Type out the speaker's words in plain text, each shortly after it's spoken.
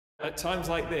At times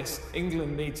like this,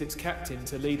 England needs its captain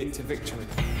to lead it to victory.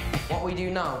 What we do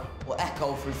now will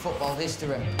echo through football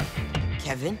history.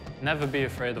 Kevin? Never be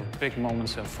afraid of big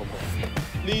moments in football.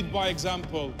 Lead by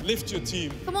example. Lift your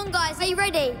team. Come on, guys. Are you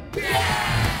ready?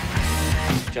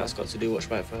 Jack's got to do what's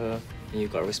right for her, and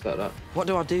you've got to respect that. What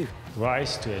do I do?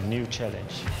 Rise to a new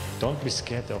challenge. Don't be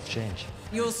scared of change.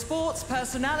 Your Sports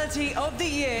Personality of the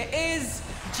Year is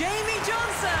Jamie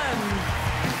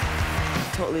Johnson!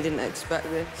 Totally didn't expect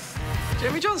this.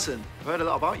 Jamie Johnson? I've heard a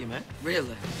lot about you, mate.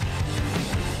 Really?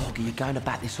 Morgan, you're going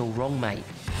about this all wrong, mate.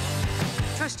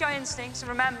 Trust your instincts and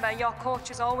remember, your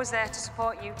coach is always there to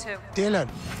support you too. Dylan,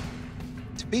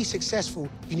 to be successful,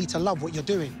 you need to love what you're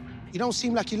doing. You don't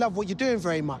seem like you love what you're doing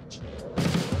very much.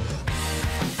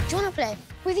 Do you want to play?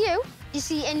 With you? You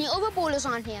see any other ballers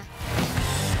on here?